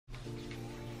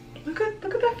Look at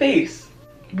that face.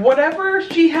 Whatever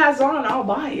she has on, I'll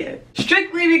buy it.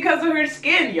 Strictly because of her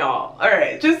skin, y'all. All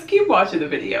right, just keep watching the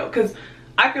video because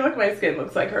I feel like my skin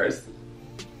looks like hers.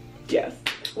 Yes.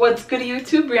 What's good,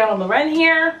 YouTube? BrianaLorenn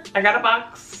here. I got a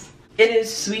box. It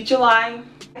is Sweet July.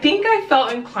 I think I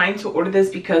felt inclined to order this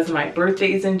because my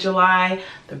birthday is in July.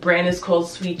 The brand is called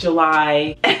Sweet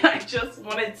July. And I just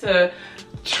wanted to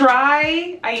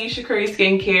try Ayesha Curry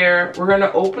skincare. We're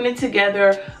gonna open it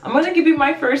together. I'm gonna give you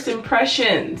my first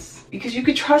impressions because you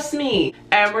could trust me.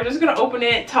 And we're just gonna open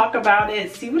it, talk about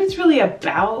it, see what it's really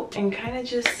about, and kind of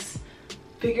just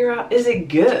figure out, is it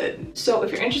good? So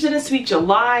if you're interested in Sweet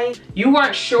July, you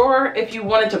weren't sure if you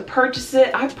wanted to purchase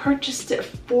it, I purchased it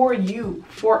for you,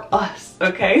 for us,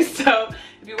 okay? So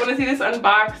if you want to see this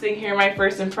unboxing, hear my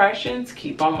first impressions,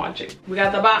 keep on watching. We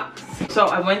got the box. So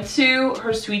I went to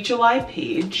her Sweet July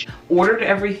page, ordered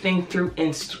everything through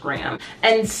Instagram,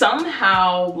 and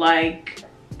somehow like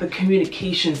the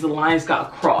communications, the lines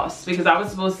got crossed because I was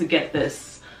supposed to get this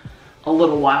a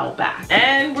little while back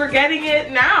and we're getting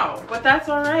it now, but that's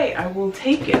all right, I will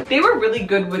take it. They were really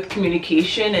good with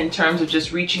communication in terms of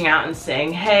just reaching out and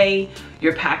saying, hey,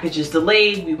 your package is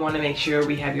delayed, we want to make sure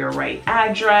we have your right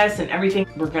address and everything.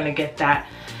 We're gonna get that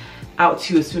out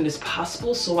to you as soon as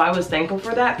possible. So I was thankful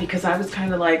for that because I was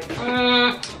kind of like,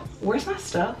 where's my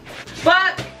stuff?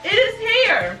 But it is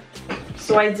here.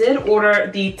 So I did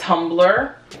order the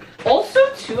Tumbler. Also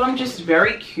too, I'm just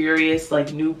very curious,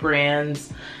 like new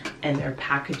brands and their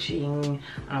packaging.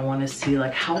 I want to see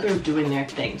like how they're doing their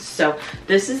things. So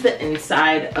this is the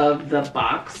inside of the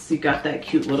box. You got that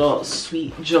cute little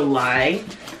Sweet July.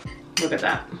 Look at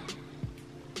that.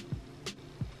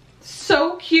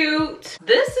 So cute.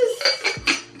 This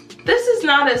is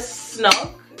not as snug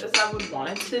as I would want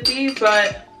it to be,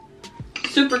 but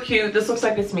super cute. This looks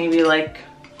like it's maybe like,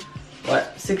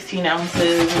 what, 16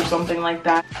 ounces or something like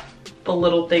that. The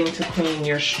little thing to clean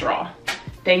your straw.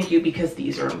 Thank you, because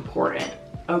these are important,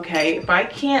 okay? If I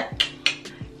can't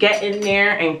get in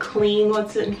there and clean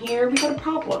what's in here, we got a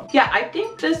problem. Yeah, I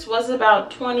think this was about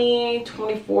 $20,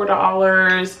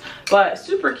 $24, but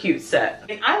super cute set.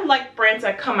 And I like brands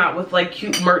that come out with like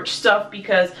cute merch stuff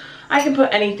because I can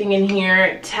put anything in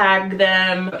here, tag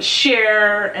them,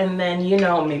 share, and then, you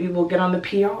know, maybe we'll get on the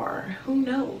PR. Who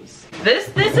knows? This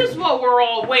is what we're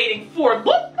all waiting for.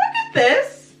 Look at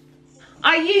this.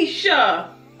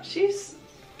 Ayesha, she's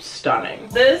stunning.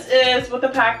 This is what the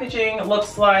packaging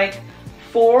looks like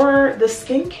for the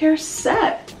skincare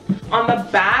set. On the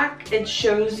back, it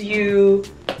shows you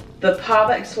the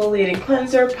Pava Exfoliating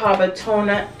Cleanser, Pava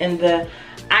Toner, and the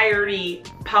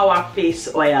HAIRVIVI Power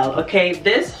Face Oil, okay?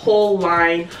 This whole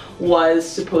line was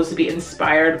supposed to be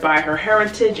inspired by her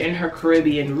heritage and her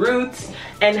Caribbean roots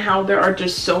and how there are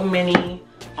just so many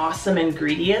awesome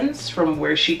ingredients from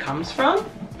where she comes from.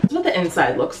 This is what the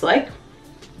inside looks like.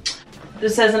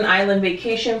 This says an island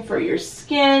vacation for your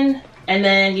skin. And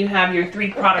then you have your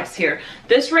 3 products here.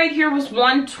 This right here was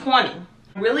 $120.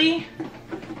 I really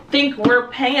think we're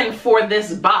paying for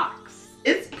this box.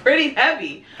 It's pretty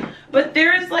heavy. But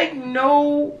there is like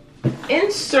no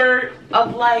insert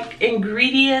of like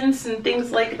ingredients and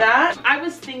things like that. I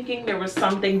was thinking there was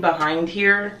something behind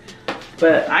here,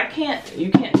 but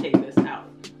you can't take this out.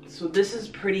 So this is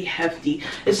pretty hefty.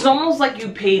 It's almost like you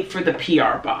paid for the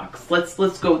PR box. Let's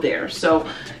go there. So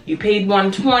you paid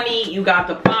 $120, you got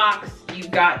the box, you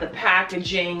got the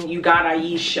packaging, you got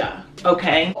Ayesha,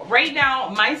 okay? Right now,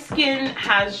 my skin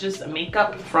has just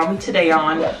makeup from today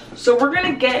on. So we're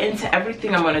gonna get into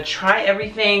everything. I'm gonna try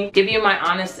everything, give you my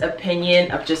honest opinion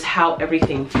of just how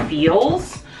everything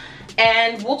feels.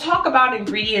 And we'll talk about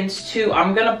ingredients too.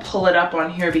 I'm gonna pull it up on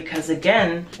here because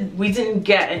again, we didn't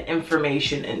get an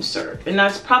information insert. And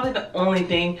that's probably the only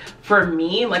thing for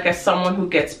me, like as someone who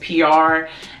gets PR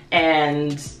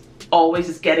and always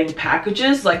is getting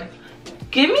packages, like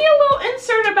give me a little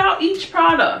insert about each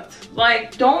product.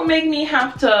 Like don't make me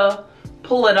have to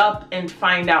pull it up and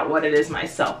find out what it is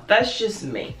myself. That's just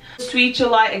me. Sweet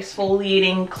July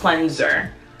Exfoliating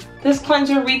Cleanser. This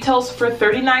cleanser retails for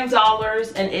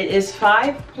 $39 and it is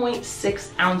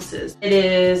 5.6 ounces. It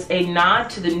is a nod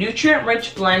to the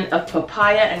nutrient-rich blend of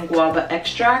papaya and guava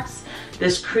extracts.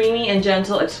 This creamy and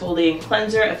gentle exfoliating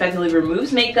cleanser effectively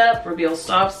removes makeup, reveals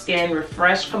soft skin,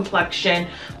 refreshed complexion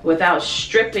without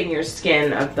stripping your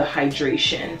skin of the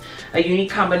hydration. A unique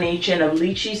combination of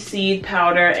lychee seed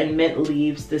powder and mint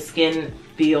leaves. The skin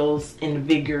feels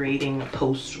invigorating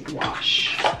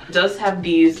post-wash. It does have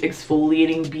these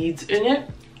exfoliating beads in it.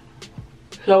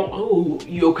 So,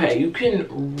 you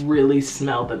can really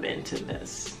smell the mint in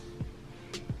this.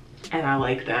 And I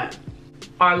like that.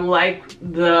 I like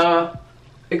the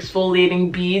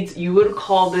exfoliating beads. You would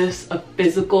call this a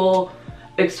physical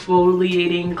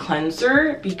exfoliating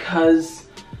cleanser because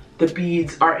the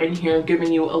beads are in here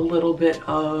giving you a little bit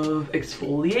of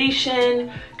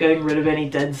exfoliation, getting rid of any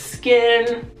dead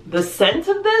skin. The scent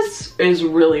of this is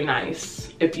really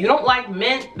nice. If you don't like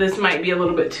mint, this might be a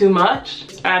little bit too much.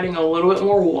 Just adding a little bit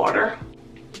more water.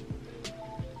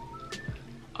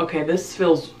 Okay, this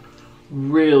feels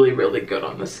really, really good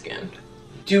on the skin.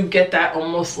 Do get that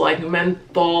almost like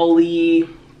menthol-y,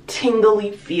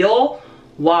 tingly feel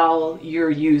while you're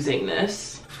using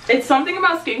this. It's something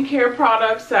about skincare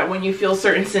products that when you feel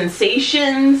certain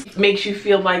sensations, it makes you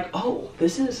feel like, oh,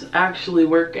 this is actually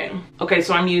working. Okay,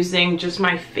 so I'm using just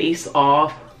my Face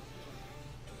Off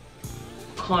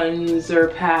cleanser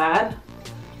pad,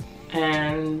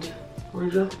 and we're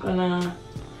just gonna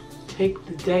take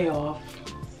the day off.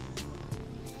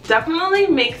 Definitely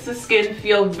makes the skin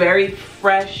feel very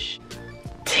fresh,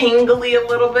 tingly a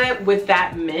little bit with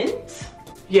that mint.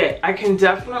 Yeah, I can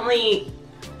definitely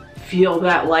feel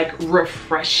that like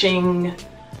refreshing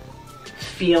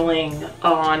feeling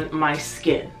on my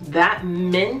skin. That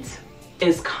mint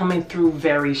is coming through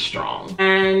very strong,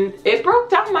 and it broke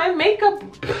down my makeup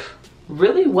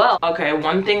really well. Okay,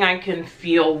 one thing I can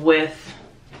feel with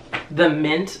the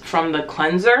mint from the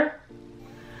cleanser,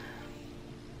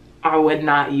 I would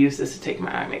not use this to take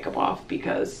my eye makeup off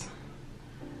because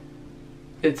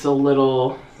it's a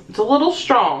little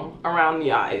strong around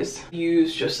the eyes.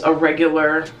 Use just a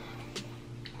regular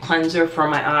cleanser for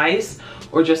my eyes,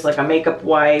 or just like a makeup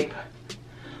wipe,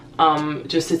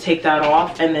 just to take that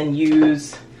off, and then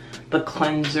use the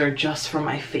cleanser just for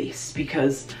my face,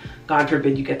 because God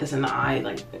forbid you get this in the eye,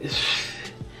 like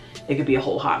it could be a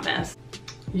whole hot mess.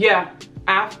 Yeah,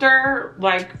 after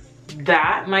like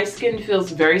that, my skin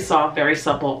feels very soft, very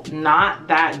supple, not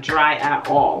that dry at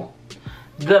all.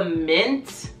 The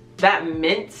mint, that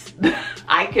mint,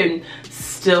 I can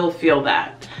still feel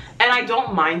that. And I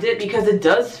don't mind it because it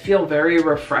does feel very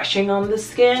refreshing on the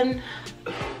skin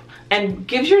and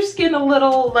gives your skin a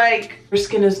little, like, your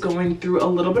skin is going through a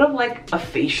little bit of like a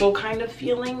facial kind of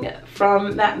feeling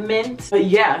from that mint. But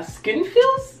yeah, skin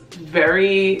feels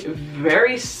very,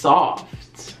 very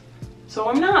soft. So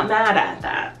I'm not mad at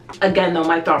that. Again though,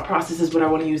 my thought process is, would I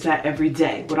want to use that every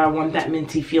day? Would I want that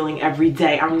minty feeling every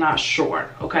day? I'm not sure,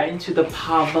 okay? Into the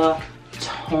Pava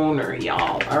toner,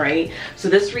 y'all, all right? So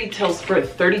this retails for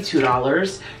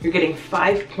 $32. You're getting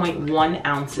 5.1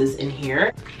 ounces in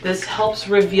here. This helps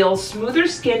reveal smoother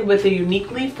skin with a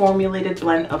uniquely formulated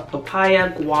blend of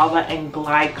papaya, guava, and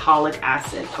glycolic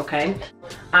acid, okay?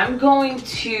 I'm going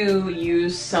to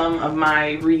use some of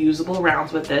my reusable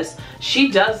rounds with this. She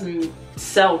does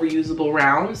sell reusable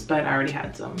rounds, but I already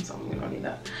had some, so we don't need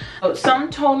that. So some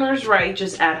toners, right,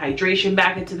 just add hydration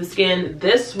back into the skin.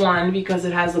 This one, because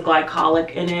it has the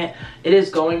glycolic in it, it is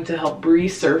going to help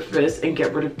resurface and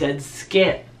get rid of dead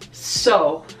skin.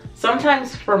 So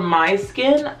sometimes for my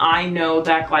skin, I know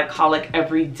that glycolic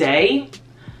every day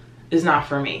is not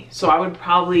for me. So I would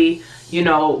probably, you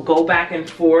know, go back and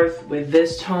forth with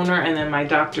this toner and then my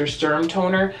Dr. Sturm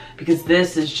toner, because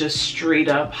this is just straight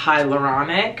up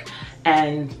hyaluronic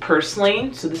and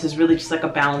purslane. So this is really just like a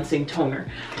balancing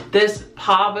toner. This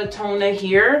Pava toner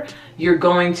here, you're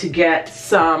going to get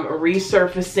some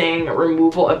resurfacing,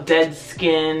 removal of dead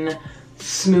skin,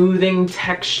 smoothing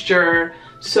texture.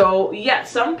 So yeah,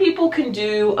 some people can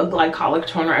do a glycolic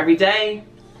toner every day.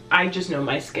 I just know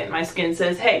my skin. My skin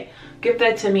says, hey, give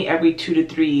that to me every 2 to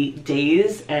 3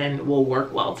 days and we'll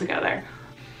work well together.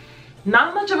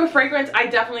 Not much of a fragrance. I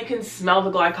definitely can smell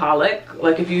the glycolic.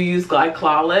 Like if you use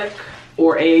glycolic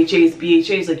or AHAs,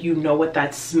 BHAs, like you know what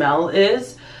that smell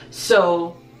is.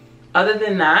 So other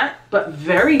than that, but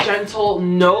very gentle,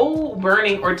 no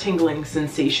burning or tingling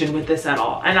sensation with this at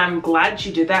all. And I'm glad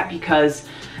she did that, because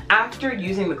after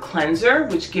using the cleanser,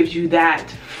 which gives you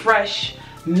that fresh,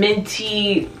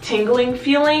 minty, tingling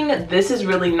feeling, this is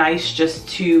really nice just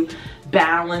to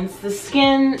balance the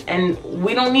skin, and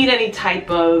we don't need any type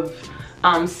of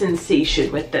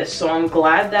sensation with this. So I'm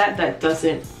glad that that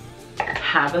doesn't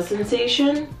have a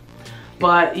sensation.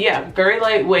 But yeah, very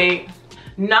lightweight,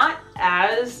 not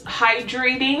as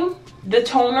hydrating, the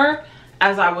toner,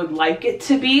 as I would like it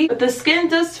to be, but the skin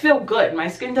does feel good. My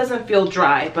skin doesn't feel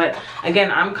dry, but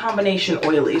again, I'm combination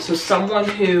oily, so someone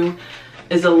who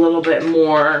is a little bit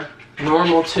more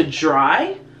normal to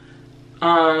dry,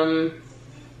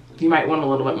 you might want a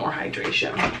little bit more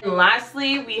hydration. And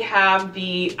lastly, we have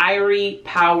the Irie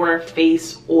Power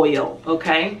Face Oil,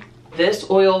 okay?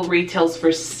 This oil retails for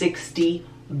 $61.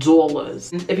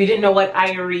 If you didn't know what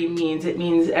HAIRVIVI means, it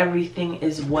means everything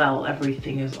is well,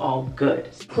 everything is all good.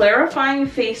 Clarifying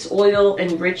face oil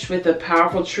enriched with a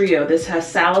powerful trio. This has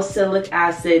salicylic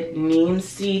acid, neem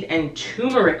seed, and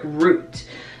turmeric root.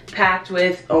 Packed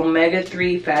with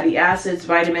omega-3 fatty acids,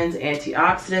 vitamins,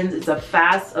 antioxidants. It's a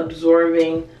fast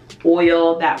absorbing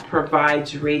oil that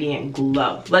provides radiant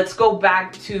glow. Let's go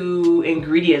back to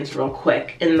ingredients real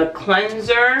quick. In the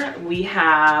cleanser, we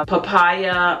have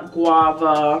papaya,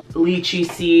 guava, lychee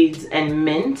seeds, and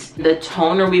mint. The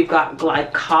toner, we've got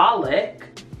glycolic,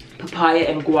 papaya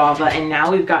and guava, and now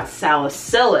we've got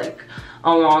salicylic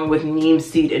along with neem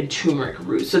seed and turmeric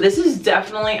root. So this is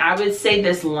definitely, I would say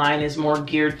this line is more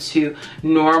geared to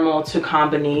normal to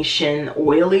combination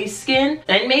oily skin,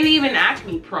 and maybe even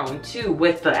acne prone too,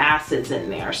 with the acids in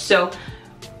there. So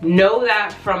know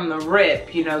that from the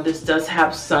rip, you know, this does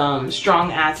have some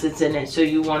strong acids in it, so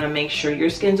you want to make sure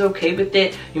your skin's okay with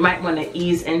it. You might want to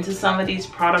ease into some of these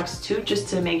products too, just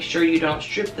to make sure you don't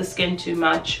strip the skin too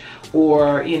much,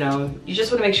 or, you know, you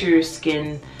just want to make sure your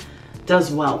skin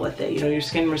does well with it. You know, your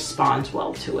skin responds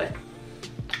well to it.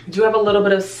 I do have a little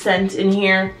bit of scent in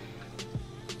here.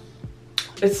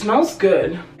 It smells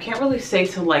good. I can't really say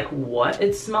to like what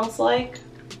it smells like,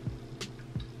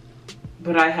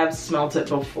 but I have smelt it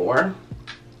before.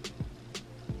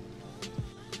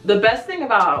 The best thing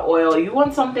about oil, you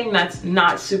want something that's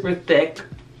not super thick,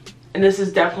 and this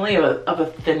is definitely of a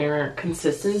thinner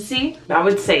consistency. I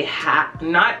would say half,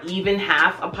 not even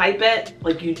half a pipette.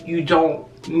 Like you don't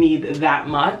need that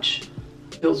much.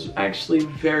 Feels actually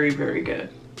very, very good.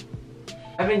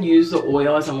 I haven't used the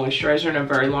oil as a moisturizer in a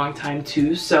very long time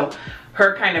too, so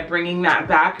her kind of bringing that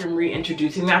back and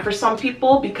reintroducing that for some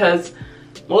people, because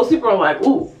most people are like,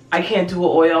 ooh, I can't do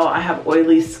oil, I have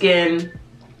oily skin.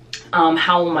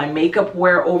 How will my makeup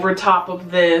wear over top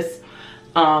of this?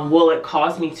 Will it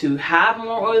cause me to have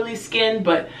more oily skin?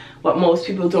 But what most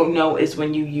people don't know is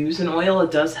when you use an oil, it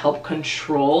does help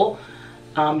control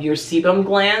your sebum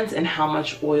glands and how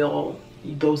much oil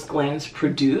those glands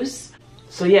produce.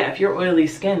 So yeah, if you're oily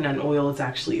skin, then oil is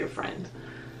actually your friend.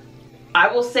 I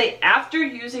will say after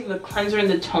using the cleanser and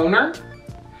the toner,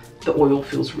 the oil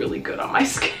feels really good on my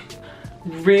skin.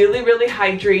 Really, really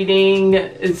hydrating.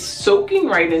 It's soaking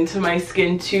right into my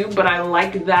skin too, but I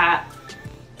like that,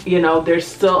 you know, there's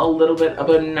still a little bit of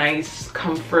a nice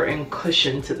comfort and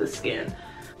cushion to the skin.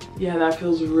 Yeah, that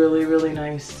feels really, really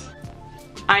nice.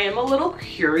 I am a little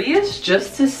curious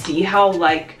just to see how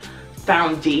like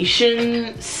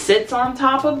foundation sits on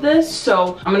top of this.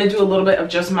 So I'm gonna do a little bit of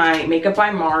just my Makeup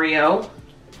by Mario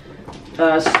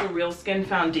Surreal Skin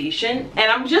Foundation.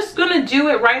 And I'm just gonna do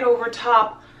it right over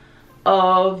top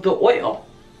of the oil.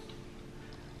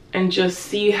 And just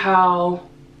see how,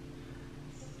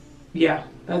 yeah,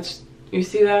 that's, you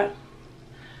see that?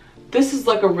 This is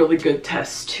like a really good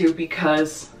test too,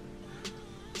 because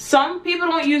some people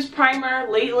don't use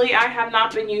primer. Lately, I have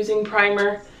not been using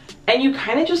primer. And you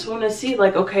kind of just want to see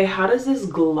like, okay, how does this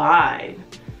glide?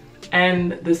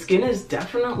 And the skin is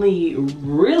definitely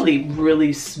really,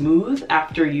 really smooth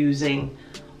after using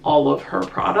all of her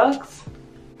products.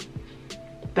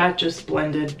 That just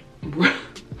blended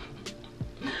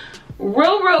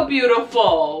real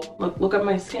beautiful. Look at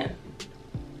my skin.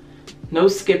 No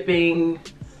skipping.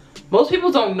 Most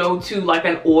people don't know too, like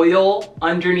an oil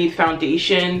underneath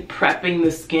foundation prepping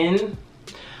the skin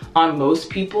on most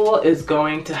people is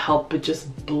going to help it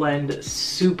just blend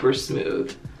super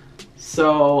smooth.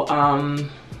 So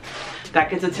that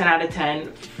gets a 10 out of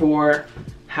 10 for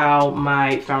how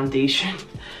my foundation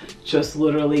just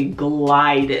literally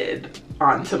glided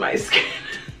onto my skin.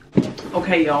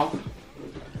 Okay, y'all.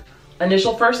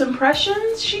 Initial first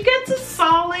impressions, she gets a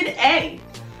solid A.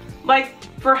 Like,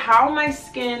 for how my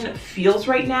skin feels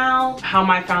right now, how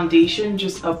my foundation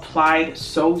just applied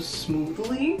so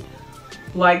smoothly,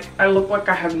 like I look like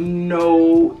I have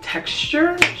no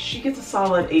texture, she gets a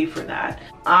solid A for that.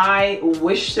 I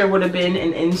wish there would have been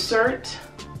an insert,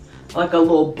 like a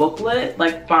little booklet.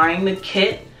 Like buying the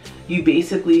kit, you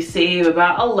basically save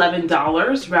about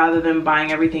 $11 rather than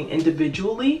buying everything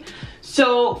individually.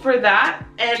 So for that,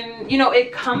 and you know,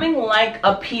 it coming like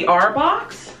a PR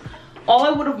box, all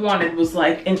I would have wanted was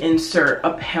like an insert,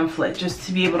 a pamphlet, just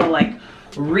to be able to like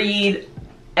read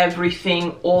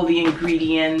everything, all the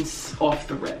ingredients off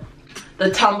the rip. The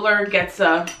tumbler gets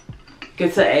a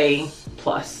A+,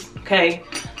 okay?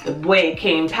 The way it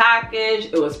came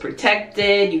packaged, it was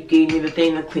protected. You gave me the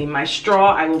thing to clean my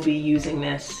straw. I will be using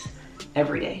this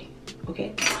every day,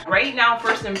 okay? Right now,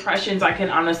 first impressions, I can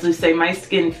honestly say my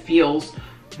skin feels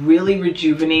really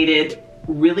rejuvenated,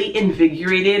 really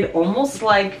invigorated, almost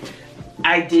like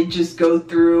I did just go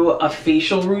through a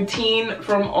facial routine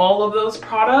from all of those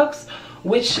products,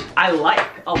 which I like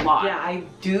a lot. Yeah, I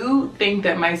do think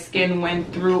that my skin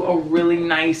went through a really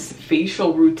nice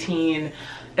facial routine,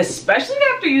 especially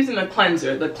after using the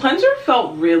cleanser. The cleanser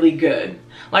felt really good.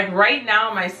 Like right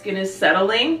now my skin is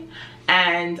settling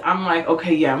and I'm like,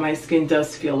 okay, yeah, my skin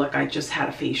does feel like I just had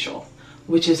a facial,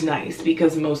 which is nice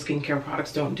because most skincare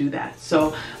products don't do that.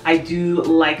 So I do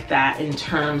like that in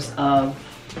terms of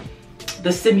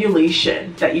the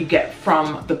stimulation that you get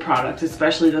from the product,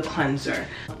 especially the cleanser.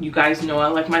 You guys know I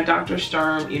like my Dr.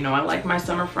 Sturm, you know I like my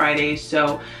Summer Fridays.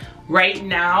 So right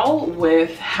now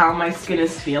with how my skin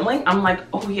is feeling, I'm like,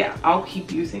 oh yeah, I'll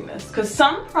keep using this. Because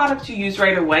some products you use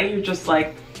right away, you're just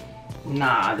like,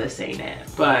 nah, this ain't it.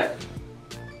 But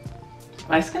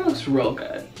my skin looks real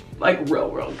good, like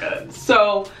real good.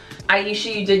 So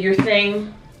Aisha, you did your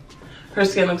thing. Her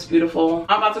skin looks beautiful.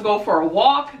 I'm about to go for a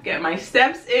walk, get my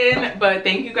steps in, but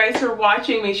thank you guys for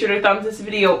watching. Make sure to thumbs this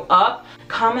video up,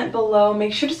 comment below,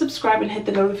 make sure to subscribe and hit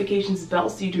the notifications bell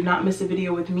so you do not miss a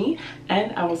video with me,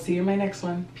 and I will see you in my next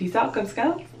one. Peace out, Cub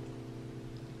Scouts.